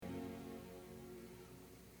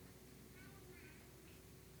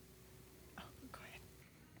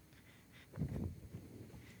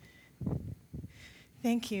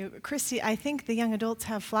Thank you. Christy, I think the young adults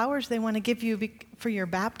have flowers they want to give you for your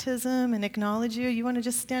baptism and acknowledge you. You want to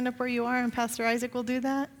just stand up where you are and Pastor Isaac will do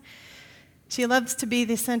that? She loves to be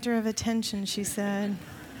the center of attention, she said.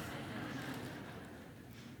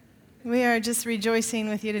 We are just rejoicing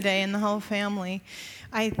with you today and the whole family.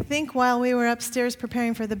 I think while we were upstairs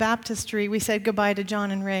preparing for the baptistry, we said goodbye to John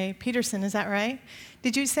and Ray Peterson. Is that right?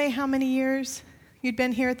 Did you say how many years you'd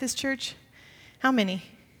been here at this church? How many?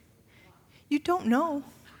 You don't know.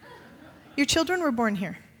 Your children were born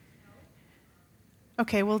here.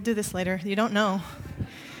 Okay, we'll do this later. You don't know.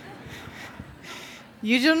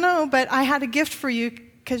 You don't know, but I had a gift for you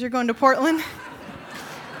because you're going to Portland.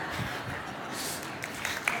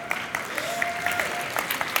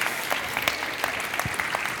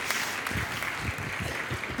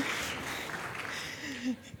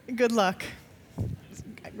 Good luck.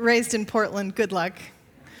 Raised in Portland, good luck.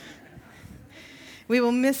 We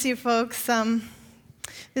will miss you, folks. This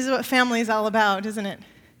is what family is all about, isn't it?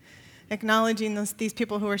 Acknowledging these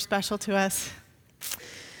people who are special to us.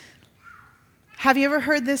 Have you ever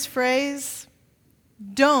heard this phrase?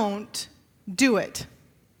 Don't do it.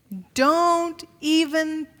 Don't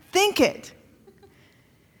even think it.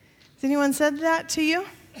 Has anyone said that to you?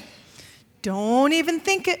 Don't even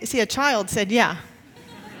think it. See, a child said, yeah.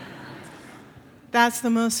 That's the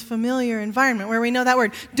most familiar environment where we know that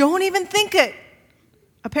word. Don't even think it.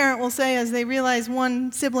 A parent will say as they realize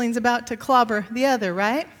one sibling's about to clobber the other,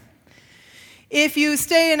 right? If you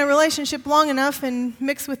stay in a relationship long enough and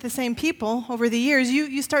mix with the same people over the years,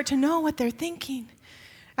 you start to know what they're thinking.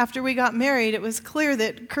 After we got married, it was clear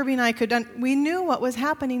that Kirby and I we knew what was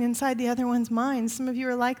happening inside the other one's mind. Some of you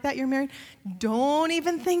are like that, you're married. Don't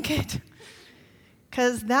even think it.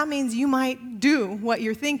 Because that means you might do what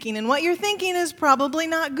you're thinking. And what you're thinking is probably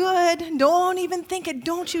not good. Don't even think it.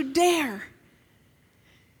 Don't you dare.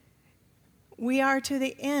 We are to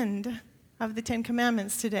the end of the 10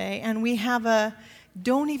 Commandments today, and we have a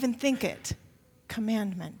don't even think it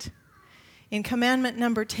commandment. In commandment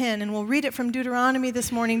number 10, and we'll read it from Deuteronomy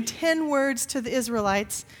this morning, 10 words to the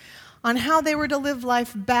Israelites on how they were to live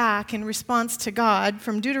life back in response to God.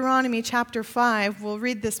 From Deuteronomy chapter 5, we'll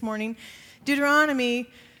read this morning. Deuteronomy,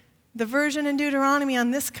 the version in Deuteronomy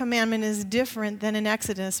on this commandment is different than in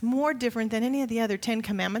Exodus, more different than any of the other 10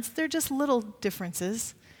 commandments. They're just little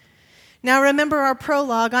differences. Now remember our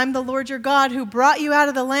prologue. I'm the Lord your God who brought you out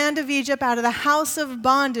of the land of Egypt, out of the house of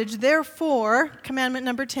bondage. Therefore, commandment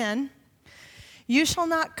number 10, you shall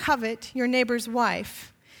not covet your neighbor's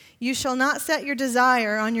wife. You shall not set your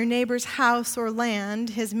desire on your neighbor's house or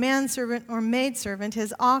land, his manservant or maidservant,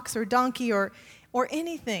 his ox or donkey or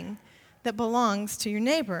anything that belongs to your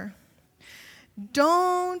neighbor.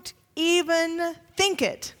 Don't even think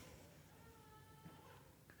it.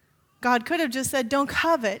 God could have just said, don't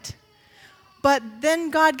covet. But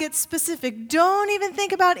then God gets specific. Don't even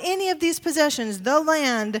think about any of these possessions, the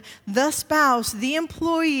land, the spouse, the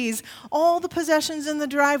employees, all the possessions in the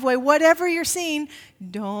driveway, whatever you're seeing,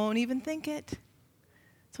 don't even think it.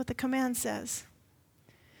 That's what the command says.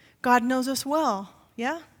 God knows us well,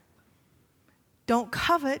 yeah? Don't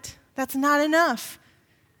covet. That's not enough.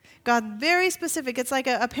 God, very specific. It's like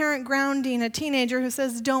a parent grounding a teenager who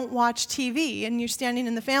says, don't watch TV. And you're standing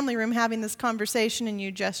in the family room having this conversation and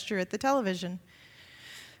you gesture at the television.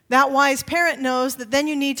 That wise parent knows that then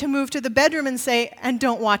you need to move to the bedroom and say, and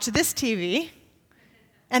don't watch this TV.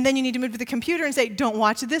 And then you need to move to the computer and say, don't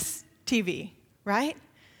watch this TV, right?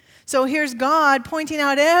 So here's God pointing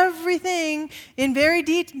out everything in very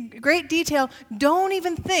great detail. Don't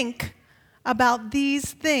even think about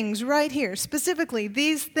these things right here, specifically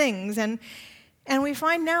these things. And we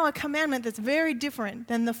find now a commandment that's very different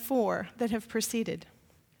than the 4 that have preceded.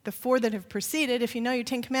 The 4 that have preceded, if you know your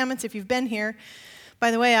 10 Commandments, if you've been here. By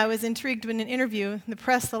the way, I was intrigued in an interview in the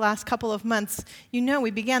press the last couple of months. You know we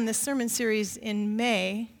began this sermon series in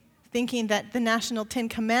May, thinking that the National 10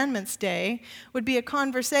 Commandments Day would be a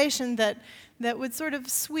conversation that would sort of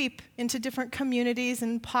sweep into different communities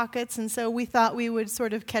and pockets, and so we thought we would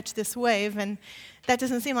sort of catch this wave, and that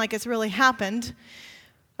doesn't seem like it's really happened.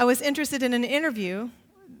 I was interested in an interview.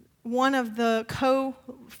 One of the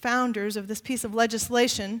co-founders of this piece of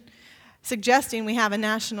legislation suggesting we have a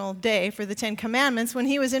national day for the 10 Commandments, when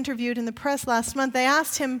he was interviewed in the press last month, they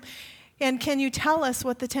asked him, and can you tell us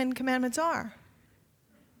what the 10 Commandments are?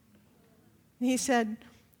 And he said,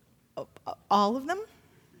 all of them?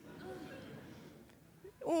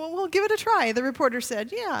 Well, we'll give it a try, the reporter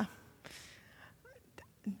said. Yeah.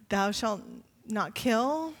 Thou shalt not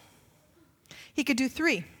kill. He could do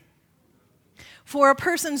 3. For a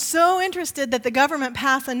person so interested that the government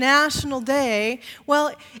pass a national day,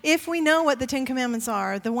 well, if we know what the Ten Commandments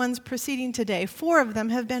are, the ones preceding today, 4 of them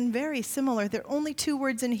have been very similar. They're only 2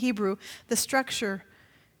 words in Hebrew. The structure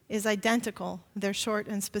is identical. They're short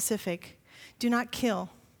and specific. Do not kill.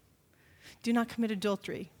 Do not commit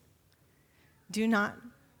adultery. Do not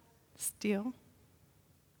steal.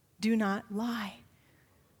 Do not lie.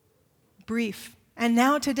 Brief. And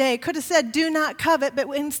now today, could have said, do not covet,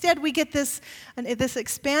 but instead we get this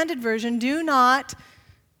expanded version, do not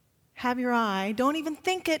have your eye, don't even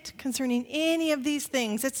think it concerning any of these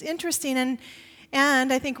things. It's interesting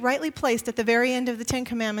and I think rightly placed at the very end of the Ten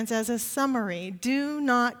Commandments as a summary. Do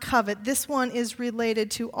not covet. This one is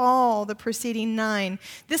related to all the preceding 9.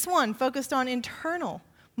 This one focused on internal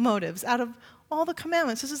motives out of all the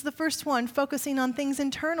commandments. This is the first one focusing on things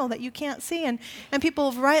internal that you can't see. And people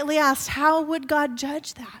have rightly asked, how would God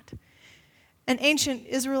judge that? An ancient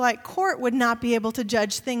Israelite court would not be able to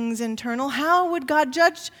judge things internal. How would God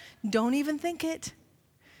judge? Don't even think it.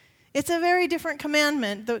 It's a very different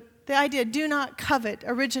commandment. The idea, do not covet,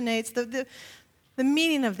 originates, the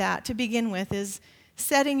meaning of that to begin with is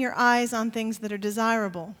setting your eyes on things that are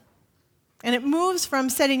desirable. And it moves from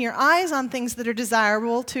setting your eyes on things that are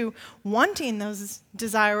desirable to wanting those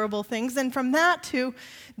desirable things, and from that to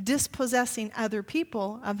dispossessing other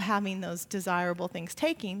people of having those desirable things,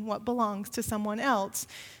 taking what belongs to someone else.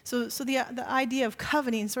 So the idea of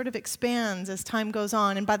coveting sort of expands as time goes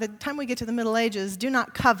on, and by the time we get to the Middle Ages, do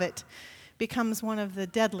not covet becomes one of the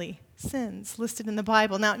deadly sins listed in the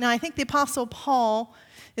Bible. Now I think the Apostle Paul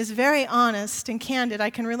is very honest and candid. I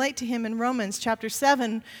can relate to him in Romans chapter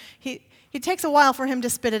 7. It takes a while for him to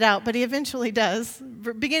spit it out, but he eventually does.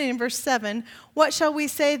 Beginning in verse 7, what shall we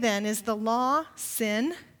say then? Is the law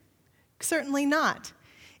sin? Certainly not.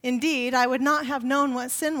 Indeed, I would not have known what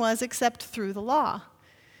sin was except through the law.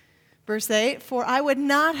 Verse 8, for I would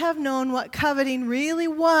not have known what coveting really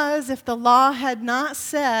was if the law had not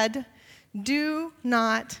said, do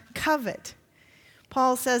not covet.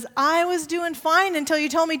 Paul says, I was doing fine until you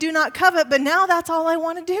told me do not covet, but now that's all I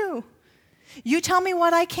want to do. You tell me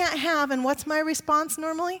what I can't have, and what's my response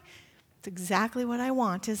normally? It's exactly what I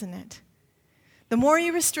want, isn't it? The more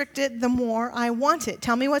you restrict it, the more I want it.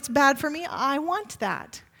 Tell me what's bad for me, I want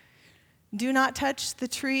that. Do not touch the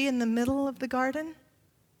tree in the middle of the garden.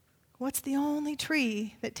 What's the only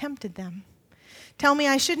tree that tempted them? Tell me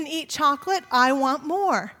I shouldn't eat chocolate, I want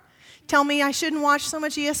more. Tell me I shouldn't watch so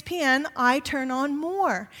much ESPN, I turn on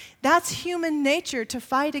more. That's human nature to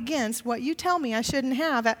fight against what you tell me I shouldn't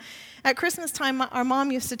have. At Christmas time, our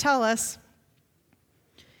mom used to tell us,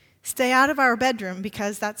 stay out of our bedroom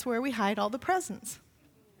because that's where we hide all the presents.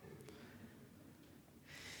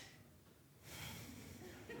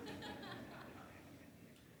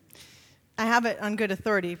 I have it on good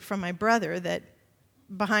authority from my brother that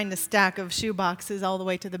behind a stack of shoe boxes all the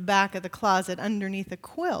way to the back of the closet underneath a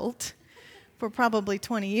quilt for probably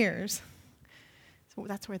 20 years. So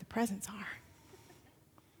that's where the presents are.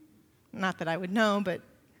 Not that I would know, but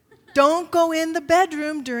don't go in the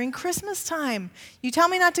bedroom during Christmas time. You tell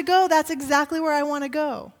me not to go, that's exactly where I want to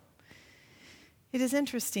go. It is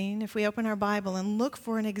interesting if we open our Bible and look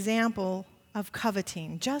for an example of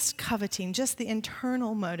coveting, just the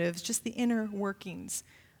internal motives, just the inner workings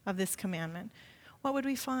of this commandment. What would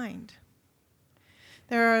we find?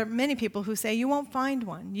 There are many people who say you won't find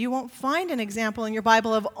one. You won't find an example in your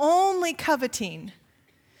Bible of only coveting.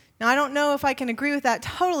 Now, I don't know if I can agree with that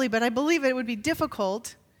totally, but I believe it would be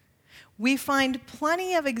difficult. We find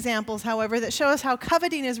plenty of examples, however, that show us how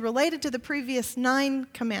coveting is related to the previous 9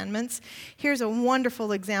 commandments. Here's a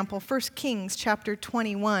wonderful example, 1 Kings chapter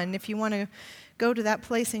 21. If you want to go to that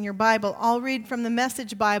place in your Bible, I'll read from the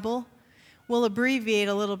Message Bible. We'll abbreviate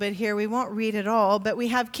a little bit here. We won't read it all, but we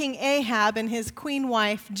have King Ahab and his queen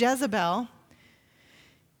wife, Jezebel.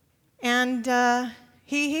 And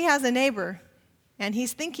he has a neighbor, and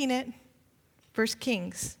he's thinking it. 1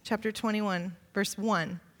 Kings chapter 21, verse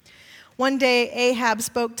 1. One day Ahab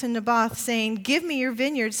spoke to Naboth, saying, give me your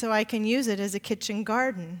vineyard so I can use it as a kitchen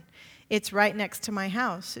garden. It's right next to my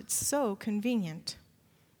house. It's so convenient.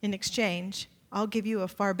 In exchange, I'll give you a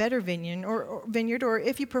far better vineyard, or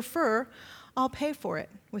if you prefer, I'll pay for it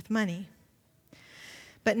with money.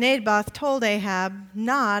 But Naboth told Ahab,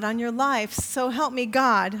 not on your life, so help me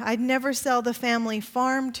God. I'd never sell the family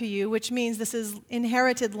farm to you, which means this is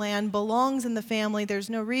inherited land, belongs in the family. There's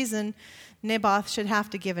no reason Naboth should have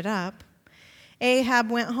to give it up. Ahab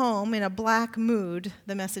went home in a black mood,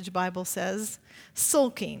 the Message Bible says,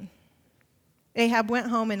 sulking. Ahab went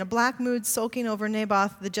home in a black mood, sulking over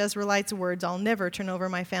Naboth the Jezreelite's words, I'll never turn over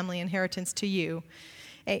my family inheritance to you.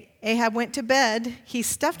 Ahab went to bed. He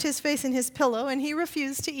stuffed his face in his pillow, and he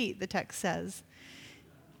refused to eat, the text says.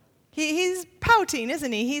 He's pouting,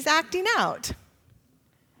 isn't he? He's acting out.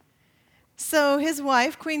 So his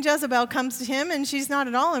wife, Queen Jezebel, comes to him, and she's not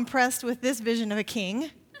at all impressed with this vision of a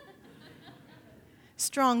king.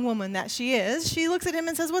 Strong woman that she is. She looks at him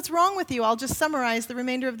and says, "What's wrong with you?" I'll just summarize the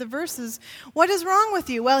remainder of the verses. "What is wrong with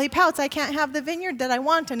you?" Well, he pouts, "I can't have the vineyard that I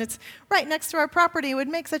want, and it's right next to our property. It would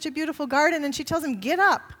make such a beautiful garden." And she tells him, "Get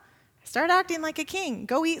up. Start acting like a king.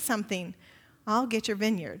 Go eat something. I'll get your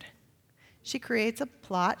vineyard." She creates a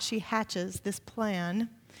plot. She hatches this plan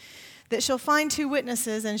that she'll find 2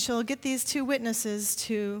 witnesses, and she'll get these 2 witnesses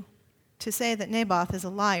to say that Naboth is a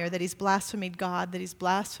liar, that he's blasphemed God, that he's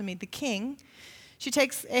blasphemed the king. She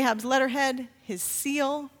takes Ahab's letterhead, his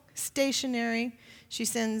seal, stationery. She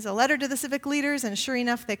sends a letter to the civic leaders, and sure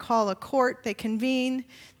enough, they call a court. They convene in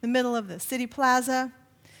the middle of the city plaza.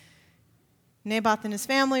 Naboth and his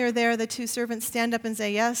family are there. The 2 servants stand up and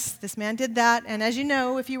say, "Yes, this man did that." And as you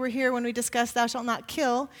know, if you were here when we discussed "thou shalt not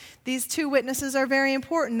kill," these 2 witnesses are very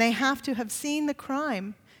important. They have to have seen the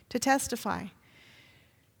crime to testify.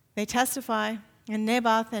 They testify, and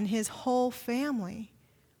Naboth and his whole family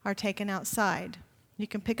are taken outside. You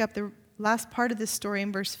can pick up the last part of this story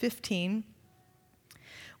in verse 15.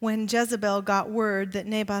 When Jezebel got word that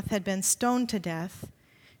Naboth had been stoned to death,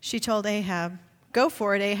 she told Ahab, "Go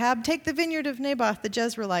for it, Ahab. Take the vineyard of Naboth the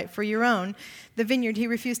Jezreelite for your own. The vineyard he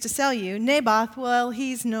refused to sell you. Naboth, well,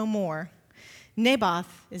 he's no more.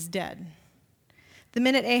 Naboth is dead." The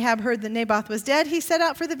minute Ahab heard that Naboth was dead, he set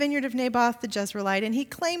out for the vineyard of Naboth the Jezreelite, and he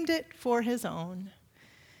claimed it for his own.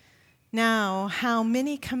 Now, how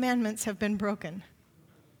many commandments have been broken?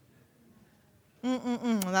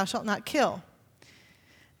 Thou shalt not kill.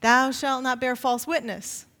 Thou shalt not bear false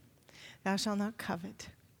witness. Thou shalt not covet.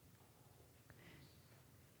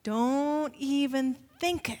 Don't even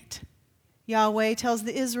think it, Yahweh tells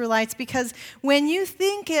the Israelites, because when you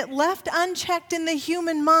think it left unchecked in the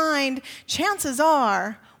human mind, chances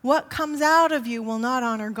are what comes out of you will not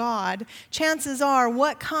honor God. Chances are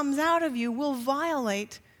what comes out of you will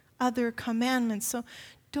violate other commandments. So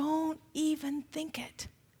don't even think it.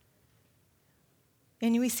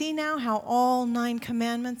 And we see now how all 9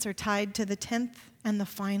 commandments are tied to the 10th and the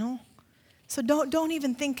final. So don't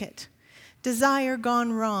even think it. Desire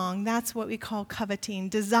gone wrong. That's what we call coveting.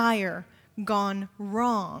 Desire gone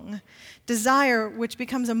wrong. Desire, which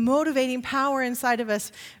becomes a motivating power inside of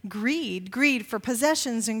us. Greed for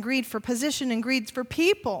possessions, and greed for position, and greed for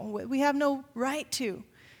people we have no right to.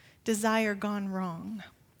 Desire gone wrong.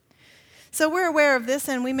 So we're aware of this,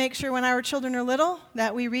 and we make sure when our children are little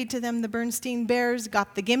that we read to them the Bernstein Bears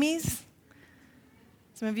Got the Gimmies.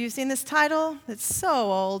 Some of you have seen this title. It's so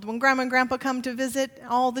old. When Grandma and Grandpa come to visit,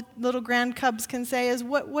 all the little grand cubs can say is,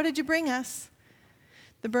 what did you bring us?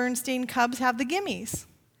 The Bernstein cubs have the gimmies.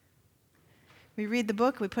 We read the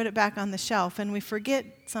book, we put it back on the shelf, and we forget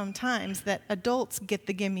sometimes that adults get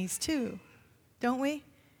the gimmies too, don't we?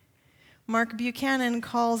 Mark Buchanan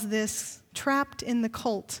calls this trapped in the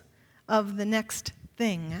cult of the next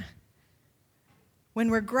thing. When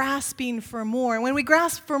we're grasping for more. When we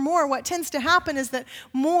grasp for more, what tends to happen is that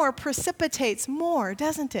more precipitates more,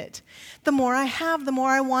 doesn't it? The more I have, the more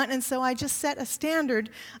I want, and so I just set a standard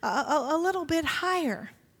a little bit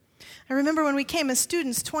higher. I remember when we came as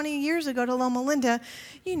students 20 years ago to Loma Linda,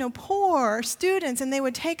 poor students, and they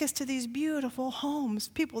would take us to these beautiful homes,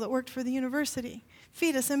 people that worked for the university,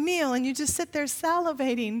 feed us a meal, and you just sit there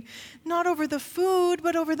salivating, not over the food,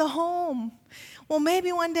 but over the home. Well,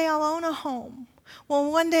 maybe one day I'll own a home.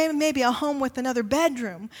 Well, one day maybe a home with another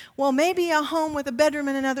bedroom. Well, maybe a home with a bedroom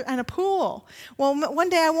and a pool. Well, one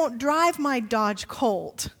day I won't drive my Dodge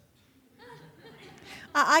Colt.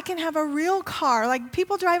 I can have a real car, like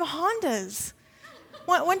people drive Hondas.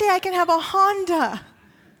 One day I can have a Honda.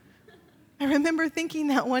 I remember thinking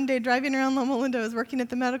that one day driving around Loma Linda. I was working at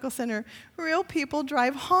the medical center. Real people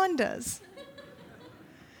drive Hondas.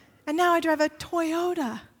 And now I drive a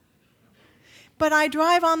Toyota. But I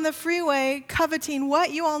drive on the freeway coveting what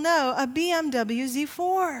you all know, a BMW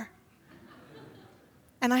Z4.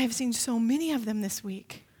 And I have seen so many of them this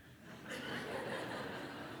week.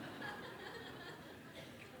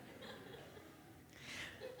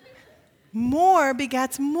 More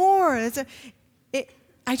begets more.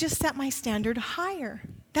 I just set my standard higher.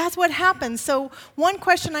 That's what happens. So one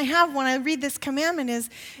question I have when I read this commandment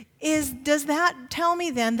is does that tell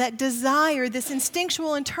me then that desire, this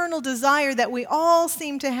instinctual internal desire that we all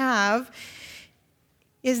seem to have,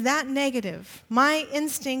 is that negative? My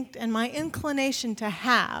instinct and my inclination to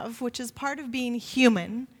have, which is part of being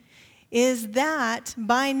human, is that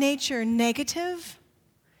by nature negative?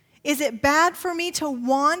 Is it bad for me to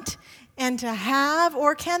want and to have,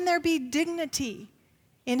 or can there be dignity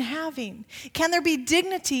in having? Can there be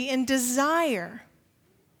dignity in desire?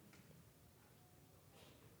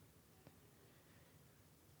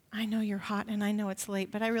 I know you're hot and I know it's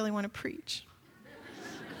late, but I really want to preach.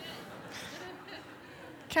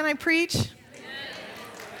 Can I preach?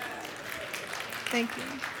 Thank you.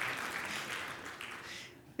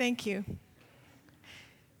 Thank you.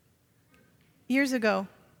 Years ago,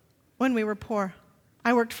 when we were poor,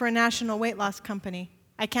 I worked for a national weight loss company.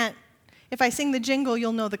 If I sing the jingle,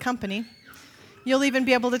 you'll know the company. You'll even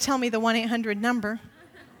be able to tell me the 1-800 number.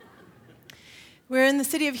 We're in the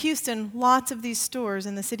city of Houston, lots of these stores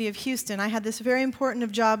in the city of Houston. I had this very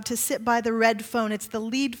important job to sit by the red phone. It's the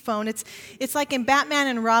lead phone. It's like in Batman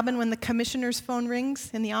and Robin when the commissioner's phone rings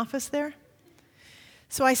in the office there.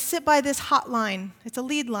 So I sit by this hotline. It's a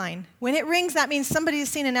lead line. When it rings, that means somebody's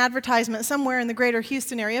seen an advertisement somewhere in the greater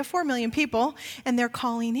Houston area, 4 million people, and they're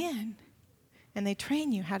calling in. And they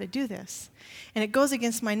train you how to do this. And it goes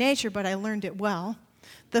against my nature, but I learned it well.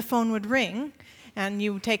 The phone would ring, and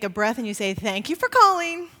you take a breath and you say, "Thank you for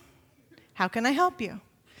calling. How can I help you?"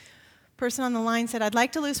 Person on the line said, "I'd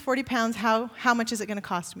like to lose 40 pounds. How much is it going to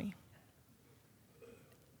cost me?"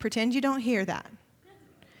 Pretend you don't hear that.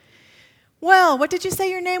 "Well, what did you say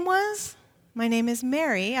your name was?" "My name is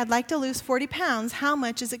Mary. I'd like to lose 40 pounds. How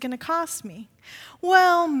much is it going to cost me?"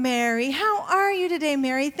 "Well, Mary, how are you today,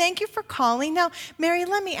 Mary? Thank you for calling. Now, Mary,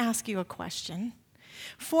 let me ask you a question.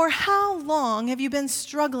 For how long have you been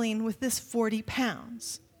struggling with this 40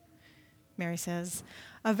 pounds? Mary says,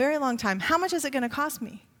 "A very long time. How much is it going to cost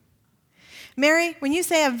me?" Mary, when you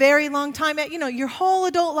say a very long time, your whole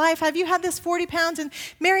adult life, have you had this 40 pounds? And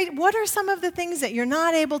Mary, what are some of the things that you're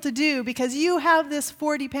not able to do because you have this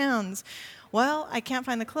 40 pounds? "Well, I can't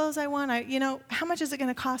find the clothes I want. How much is it going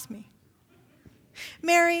to cost me?"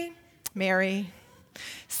 Mary,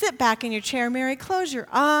 sit back in your chair, Mary. Close your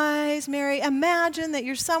eyes, Mary. Imagine that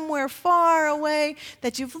you're somewhere far away,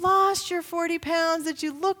 that you've lost your 40 pounds, that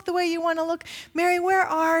you look the way you want to look. Mary, where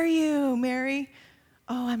are you, Mary?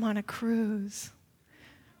 "Oh, I'm on a cruise."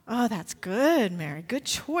 "Oh, that's good, Mary. Good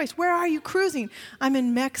choice. Where are you cruising?" "I'm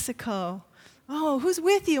in Mexico." "Oh, who's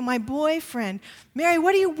with you?" "My boyfriend." "Mary,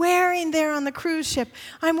 what are you wearing there on the cruise ship?"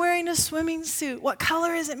 "I'm wearing a swimming suit." "What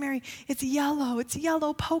color is it, Mary?" It's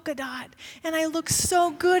yellow polka dot, and I look so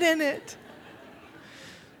good in it."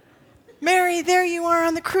 "Mary, there you are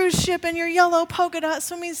on the cruise ship in your yellow polka dot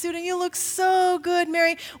swimming suit, and you look so good,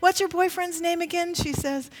 Mary. What's your boyfriend's name again?" She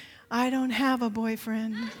says, "I don't have a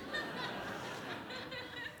boyfriend.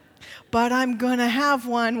 But I'm going to have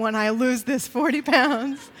one when I lose this 40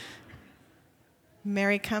 pounds.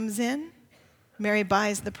 Mary comes in. Mary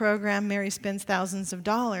buys the program. Mary spends thousands of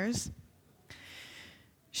dollars.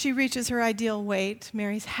 She reaches her ideal weight.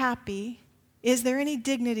 Mary's happy. Is there any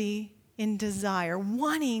dignity in desire,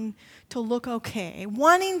 wanting to look okay,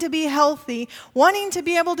 wanting to be healthy, wanting to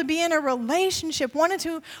be able to be in a relationship, wanting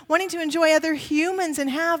to enjoy other humans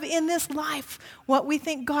and have in this life what we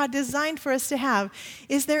think God designed for us to have?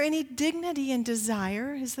 Is there any dignity in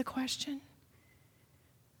desire, is the question.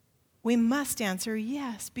 We must answer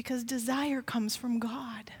yes, because desire comes from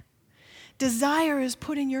God. Desire is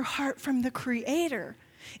put in your heart from the Creator.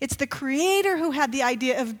 It's the Creator who had the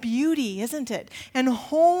idea of beauty, isn't it? And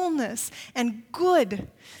wholeness and good,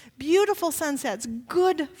 beautiful sunsets,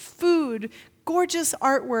 good food, gorgeous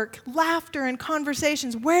artwork, laughter and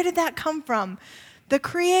conversations. Where did that come from? The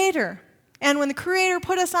Creator. And when the Creator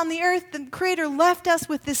put us on the earth, the Creator left us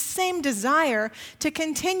with this same desire to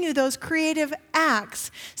continue those creative acts.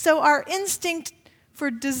 So our instinct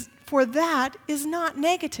for that is not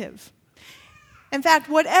negative. In fact,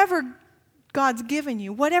 whatever God's given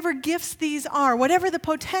you, whatever gifts these are, whatever the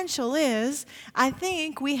potential is, I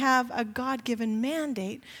think we have a God-given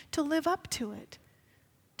mandate to live up to it,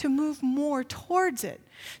 to move more towards it.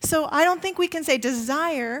 So I don't think we can say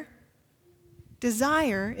desire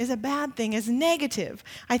is a bad thing, is negative.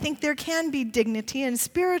 I think there can be dignity and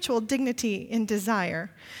spiritual dignity in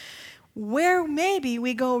desire. Where maybe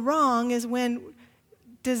we go wrong is when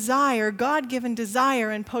desire, God-given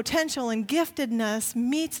desire and potential and giftedness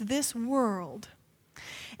meets this world.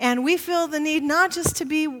 And we feel the need not just to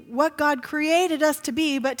be what God created us to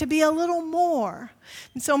be, but to be a little more.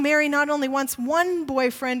 And so Mary not only wants one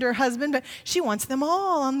boyfriend or husband, but she wants them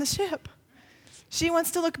all on the ship. She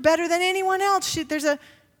wants to look better than anyone else. There's a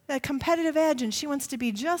competitive edge, and she wants to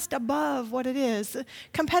be just above what it is. The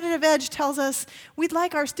competitive edge tells us we'd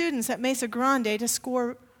like our students at Mesa Grande to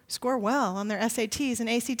score well on their SATs and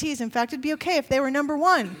ACTs. In fact, it'd be okay if they were number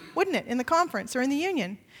one, wouldn't it, in the conference or in the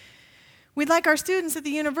union? We'd like our students at the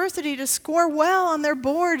university to score well on their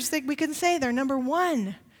boards that we can say they're number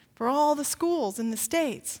one for all the schools in the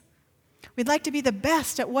States. We'd like to be the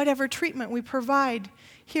best at whatever treatment we provide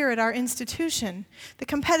here at our institution. The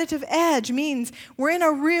competitive edge means we're in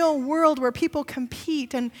a real world where people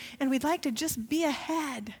compete, and we'd like to just be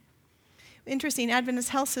ahead. Interesting, Adventist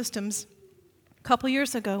Health Systems, a couple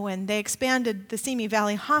years ago when they expanded the Simi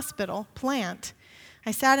Valley Hospital plant,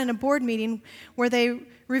 I sat in a board meeting where they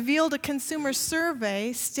revealed a consumer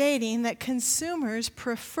survey stating that consumers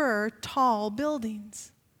prefer tall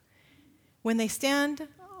buildings. When they stand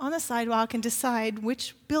on the sidewalk and decide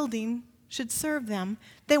which building should serve them,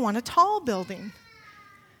 they want a tall building.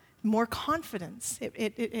 More confidence.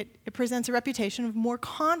 It presents a reputation of more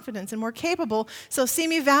confidence and more capable. So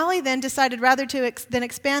Simi Valley then decided rather than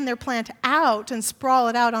expand their plant out and sprawl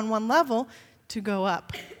it out on one level, to go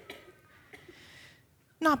up.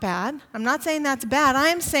 Not bad. I'm not saying that's bad.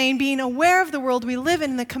 I'm saying being aware of the world we live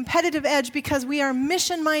in, the competitive edge, because we are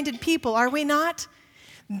mission-minded people, are we not?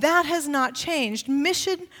 That has not changed.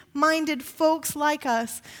 Mission-minded folks like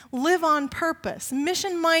us live on purpose.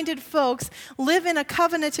 Mission-minded folks live in a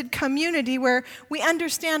covenanted community where we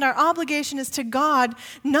understand our obligation is to God,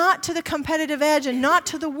 not to the competitive edge and not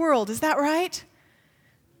to the world. Is that right?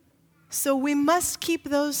 So we must keep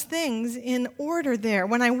those things in order there.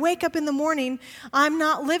 When I wake up in the morning, I'm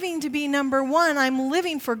not living to be number one. I'm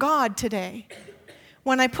living for God today.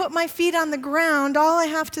 When I put my feet on the ground, all I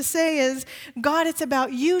have to say is, God, it's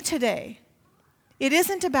about you today. It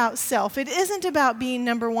isn't about self. It isn't about being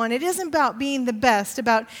number one. It isn't about being the best,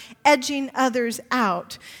 about edging others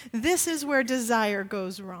out. This is where desire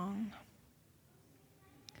goes wrong.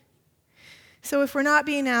 So if we're not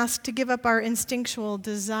being asked to give up our instinctual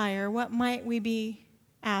desire, what might we be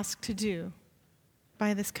asked to do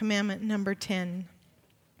by this commandment number 10?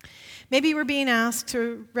 Maybe we're being asked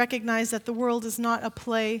to recognize that the world is not a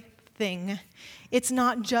plaything. It's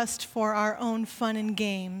not just for our own fun and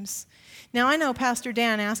games. Now, I know Pastor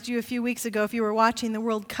Dan asked you a few weeks ago if you were watching the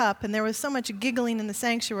World Cup, and there was so much giggling in the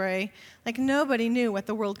sanctuary, like nobody knew what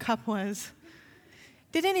the World Cup was.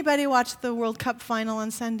 Did anybody watch the World Cup final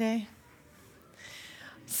on Sunday?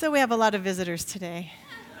 So we have a lot of visitors today.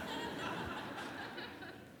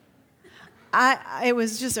 It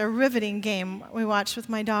was just a riveting game we watched with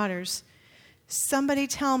my daughters. Somebody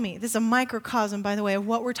tell me, this is a microcosm, by the way, of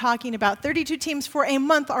what we're talking about. 32 teams for a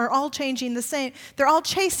month are all changing the same. They're all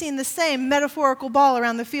chasing the same metaphorical ball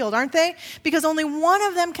around the field, aren't they? Because only one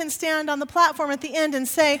of them can stand on the platform at the end and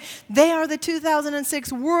say, they are the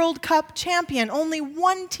 2006 World Cup champion. Only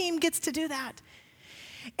one team gets to do that.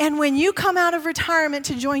 And when you come out of retirement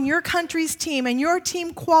to join your country's team and your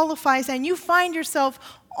team qualifies and you find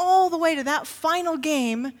yourself all the way to that final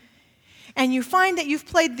game, and you find that you've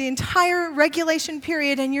played the entire regulation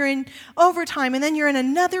period and you're in overtime, and then you're in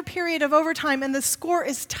another period of overtime and the score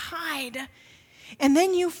is tied, and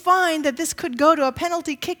then you find that this could go to a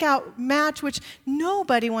penalty kick-out match, which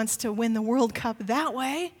nobody wants to win the World Cup that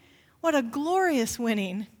way. What a glorious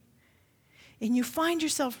winning. And you find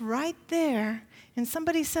yourself right there, and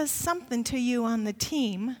somebody says something to you on the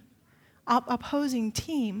team, opposing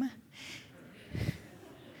team,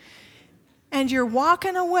 and you're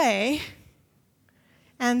walking away,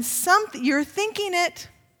 and you're thinking it,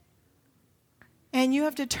 and you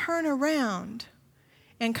have to turn around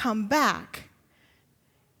and come back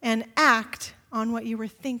and act on what you were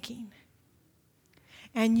thinking.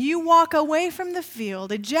 And you walk away from the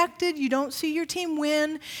field, ejected, you don't see your team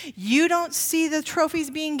win, you don't see the trophies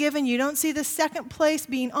being given, you don't see the second place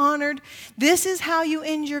being honored. This is how you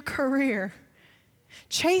end your career.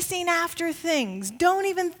 Chasing after things. Don't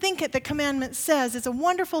even think it, the commandment says. It's a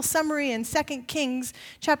wonderful summary in 2 Kings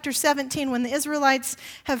chapter 17 when the Israelites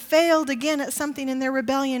have failed again at something in their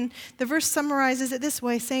rebellion. The verse summarizes it this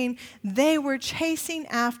way, saying, they were chasing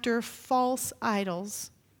after false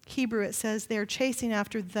idols. Hebrew, it says they're chasing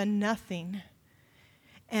after the nothing,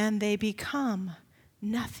 and they become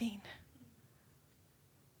nothing.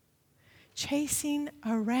 Chasing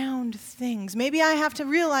around things. Maybe I have to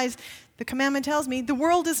realize, the commandment tells me, the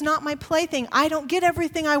world is not my plaything. I don't get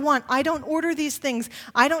everything I want. I don't order these things.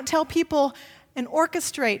 I don't tell people and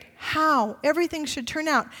orchestrate how everything should turn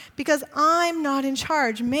out because I'm not in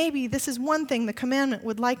charge. Maybe this is one thing the commandment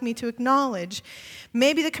would like me to acknowledge.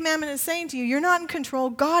 Maybe the commandment is saying to you, you're not in control.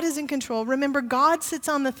 God is in control. Remember, God sits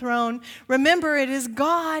on the throne. Remember, it is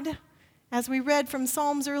God, as we read from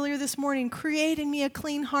Psalms earlier this morning, create in me a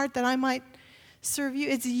clean heart that I might serve you.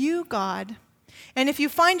 It's you, God. And if you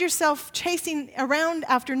find yourself chasing around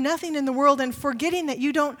after nothing in the world and forgetting that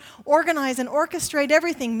you don't organize and orchestrate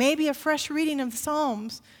everything, maybe a fresh reading of the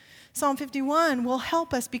Psalms Psalm 51 will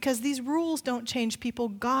help us because these rules don't change people.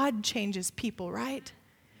 God changes people, right?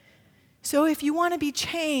 So if you want to be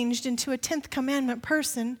changed into a 10th commandment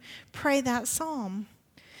person, pray that psalm.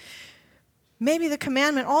 Maybe the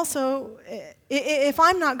commandment also, if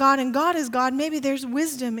I'm not God and God is God, maybe there's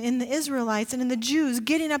wisdom in the Israelites and in the Jews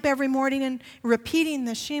getting up every morning and repeating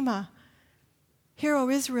the Shema. Hear, O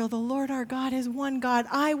Israel, the Lord our God is one God.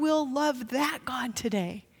 I will love that God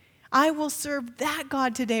today. I will serve that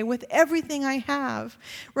God today with everything I have,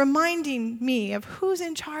 reminding me of who's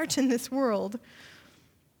in charge in this world.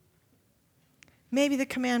 Maybe the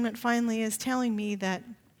commandment finally is telling me that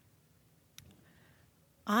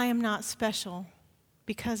I am not special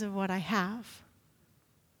because of what I have.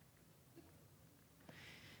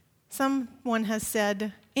 Someone has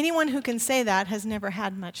said, anyone who can say that has never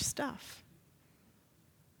had much stuff.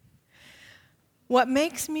 What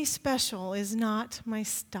makes me special is not my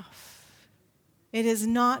stuff. It is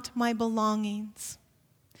not my belongings.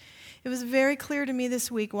 It was very clear to me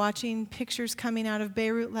this week watching pictures coming out of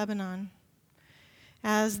Beirut, Lebanon,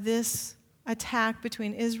 as this attack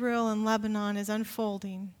between Israel and Lebanon is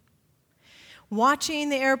unfolding. Watching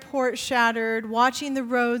the airport shattered, watching the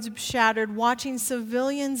roads shattered, watching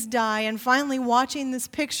civilians die, and finally watching this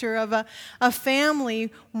picture of a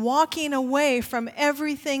family walking away from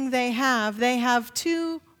everything they have. They have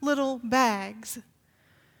 2 little bags.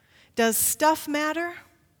 Does stuff matter?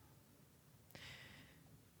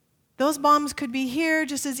 Those bombs could be here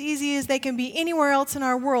just as easy as they can be anywhere else in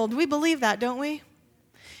our world. We believe that, don't we?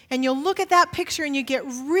 And you'll look at that picture and you get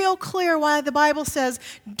real clear why the Bible says,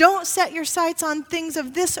 don't set your sights on things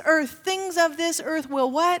of this earth. Things of this earth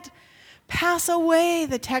will what? Pass away,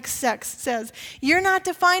 the text says. You're not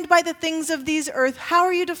defined by the things of these earth. How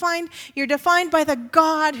are you defined? You're defined by the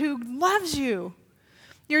God who loves you.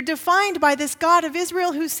 You're defined by this God of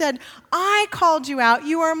Israel who said, I called you out.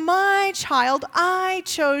 You are my child. I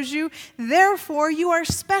chose you. Therefore, you are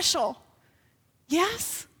special.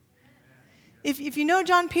 Yes? If you know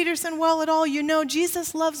John Peterson well at all, you know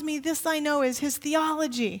Jesus loves me. This I know is his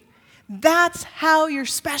theology. That's how you're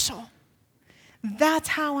special. That's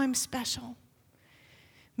how I'm special.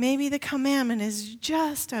 Maybe the commandment is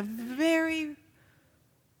just a very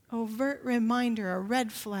overt reminder, a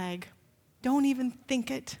red flag. Don't even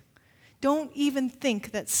think it. Don't even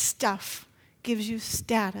think that stuff gives you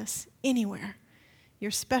status anywhere.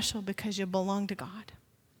 You're special because you belong to God.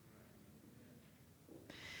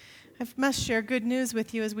 I must share good news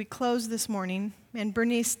with you as we close this morning, and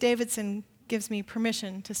Bernice Davidson gives me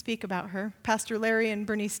permission to speak about her. Pastor Larry and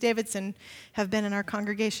Bernice Davidson have been in our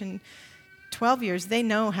congregation 12 years. They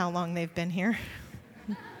know how long they've been here.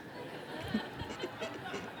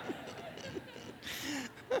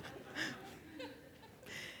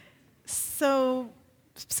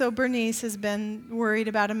 So Bernice has been worried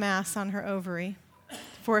about a mass on her ovary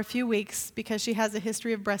for a few weeks because she has a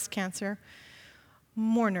history of breast cancer.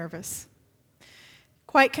 More nervous.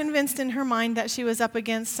 Quite convinced in her mind that she was up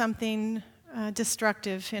against something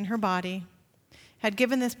destructive in her body. Had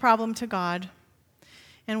given this problem to God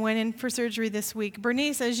and went in for surgery this week.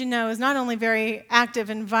 Bernice, as you know, is not only very active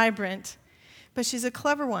and vibrant, but she's a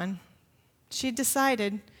clever one. She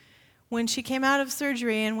decided when she came out of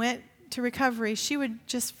surgery and went to recovery, she would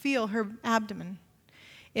just feel her abdomen.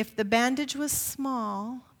 If the bandage was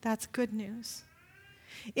small, that's good news.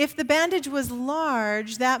 If the bandage was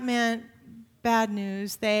large, that meant bad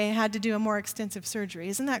news. They had to do a more extensive surgery.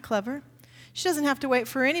 Isn't that clever? She doesn't have to wait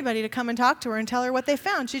for anybody to come and talk to her and tell her what they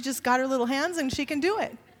found. She just got her little hands and she can do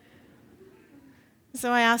it.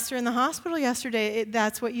 So I asked her in the hospital yesterday,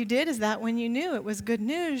 that's what you did? Is that when you knew it was good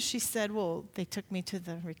news? She said, well, they took me to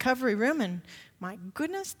the recovery room and my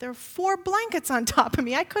goodness, there were 4 blankets on top of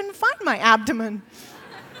me. I couldn't find my abdomen.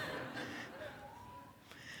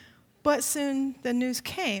 But soon the news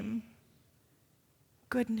came.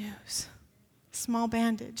 Good news. Small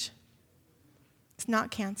bandage. It's not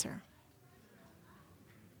cancer.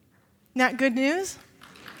 Not good news?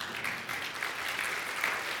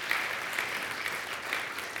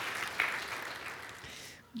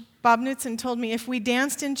 Bob Knutson told me if we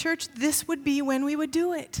danced in church, this would be when we would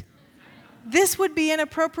do it. This would be an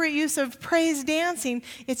appropriate use of praise dancing.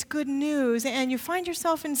 It's good news. And you find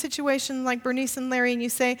yourself in situations like Bernice and Larry, and you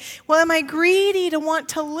say, well, am I greedy to want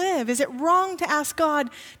to live? Is it wrong to ask God,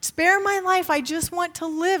 spare my life, I just want to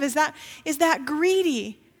live? Is that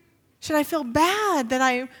greedy? Should I feel bad that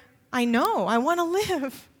I know I want to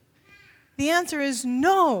live? The answer is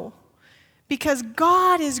no, because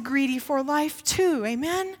God is greedy for life too.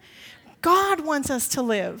 Amen? God wants us to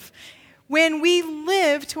live. When we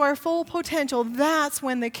live to our full potential, that's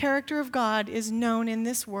when the character of God is known in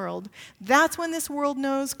this world. That's when this world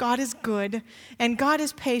knows God is good, and God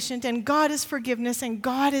is patient, and God is forgiveness, and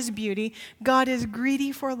God is beauty. God is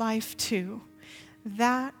greedy for life too.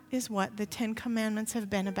 That is what the 10 Commandments have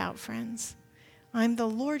been about, friends. I'm the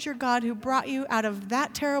Lord your God who brought you out of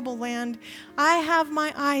that terrible land. I have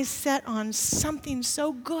my eyes set on something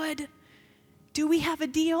so good. Do we have a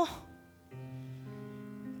deal?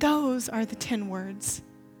 Those are the 10 words.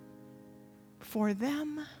 For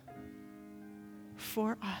them,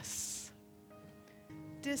 for us.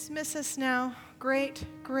 Dismiss us now, great,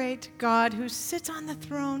 great God who sits on the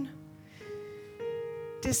throne.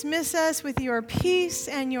 Dismiss us with your peace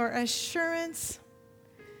and your assurance.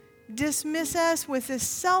 Dismiss us with the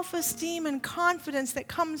self-esteem and confidence that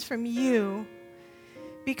comes from you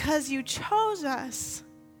because you chose us,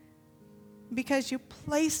 because you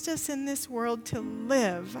placed us in this world to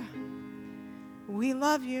live. We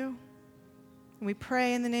love you. We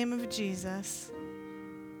pray in the name of Jesus.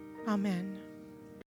 Amen.